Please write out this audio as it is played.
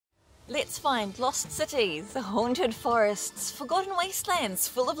Let's find lost cities, haunted forests, forgotten wastelands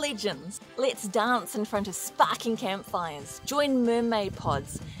full of legends. Let's dance in front of sparking campfires, join mermaid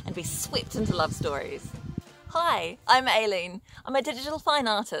pods, and be swept into love stories. Hi, I'm Ailene. I'm a digital fine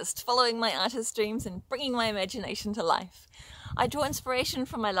artist, following my artist dreams and bringing my imagination to life. I draw inspiration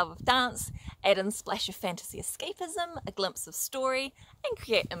from my love of dance, add in a splash of fantasy escapism, a glimpse of story, and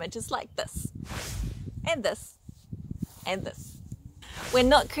create images like this. And this. And this. When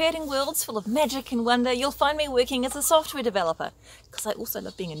not creating worlds full of magic and wonder, you'll find me working as a software developer, because I also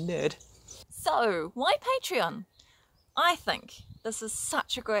love being a nerd. So, why Patreon? I think this is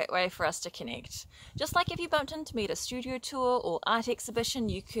such a great way for us to connect. Just like if you bumped into me at a studio tour or art exhibition,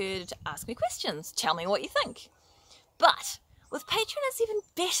 you could ask me questions, tell me what you think. But with Patreon it's even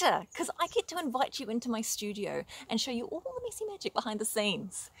better, because I get to invite you into my studio and show you all the messy magic behind the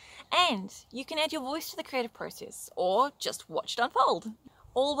scenes. And you can add your voice to the creative process, or just watch it unfold.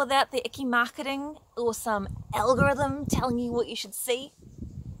 All without the icky marketing or some algorithm telling you what you should see.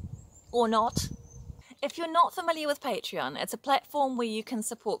 Or not. If you're not familiar with Patreon, it's a platform where you can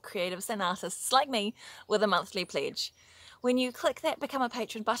support creatives and artists like me with a monthly pledge. When you click that Become a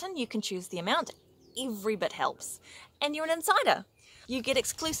Patron button, you can choose the amount. Every bit helps. And you're an insider. You get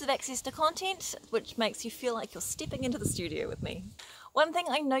exclusive access to content, which makes you feel like you're stepping into the studio with me. One thing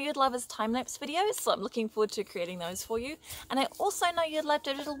I know you'd love is time-lapse videos, so I'm looking forward to creating those for you. And I also know you'd love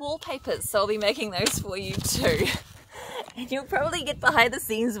digital wallpapers, so I'll be making those for you too. And you'll probably get behind the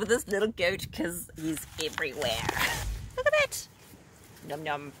scenes with this little goat, because he's everywhere. Look at that! Num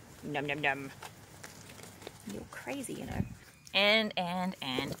num, num num num. You're crazy, you know. And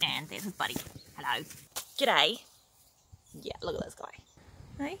there's his buddy. Hello. G'day. Yeah, look at this guy.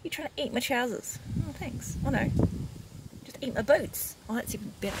 Hey, you trying to eat my trousers? Oh, thanks. Oh no. Just eat my boots. Oh, that's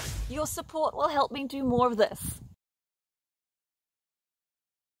even better. Your support will help me do more of this.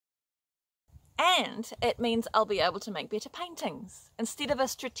 And it means I'll be able to make better paintings. Instead of a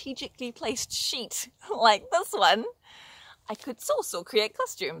strategically placed sheet like this one, I could source or create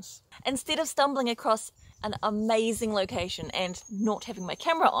costumes. Instead of stumbling across an amazing location and not having my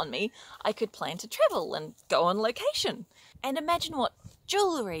camera on me, I could plan to travel and go on location. And imagine what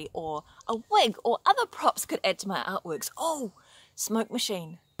jewellery or a wig or other props could add to my artworks. Oh, smoke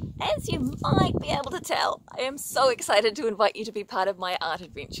machine. As you might be able to tell, I am so excited to invite you to be part of my art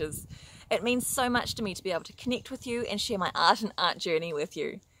adventures. It means so much to me to be able to connect with you and share my art and art journey with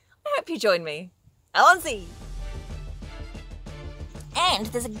you. I hope you join me. Ailene! And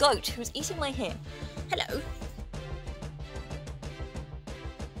there's a goat who's eating my hair. Hello.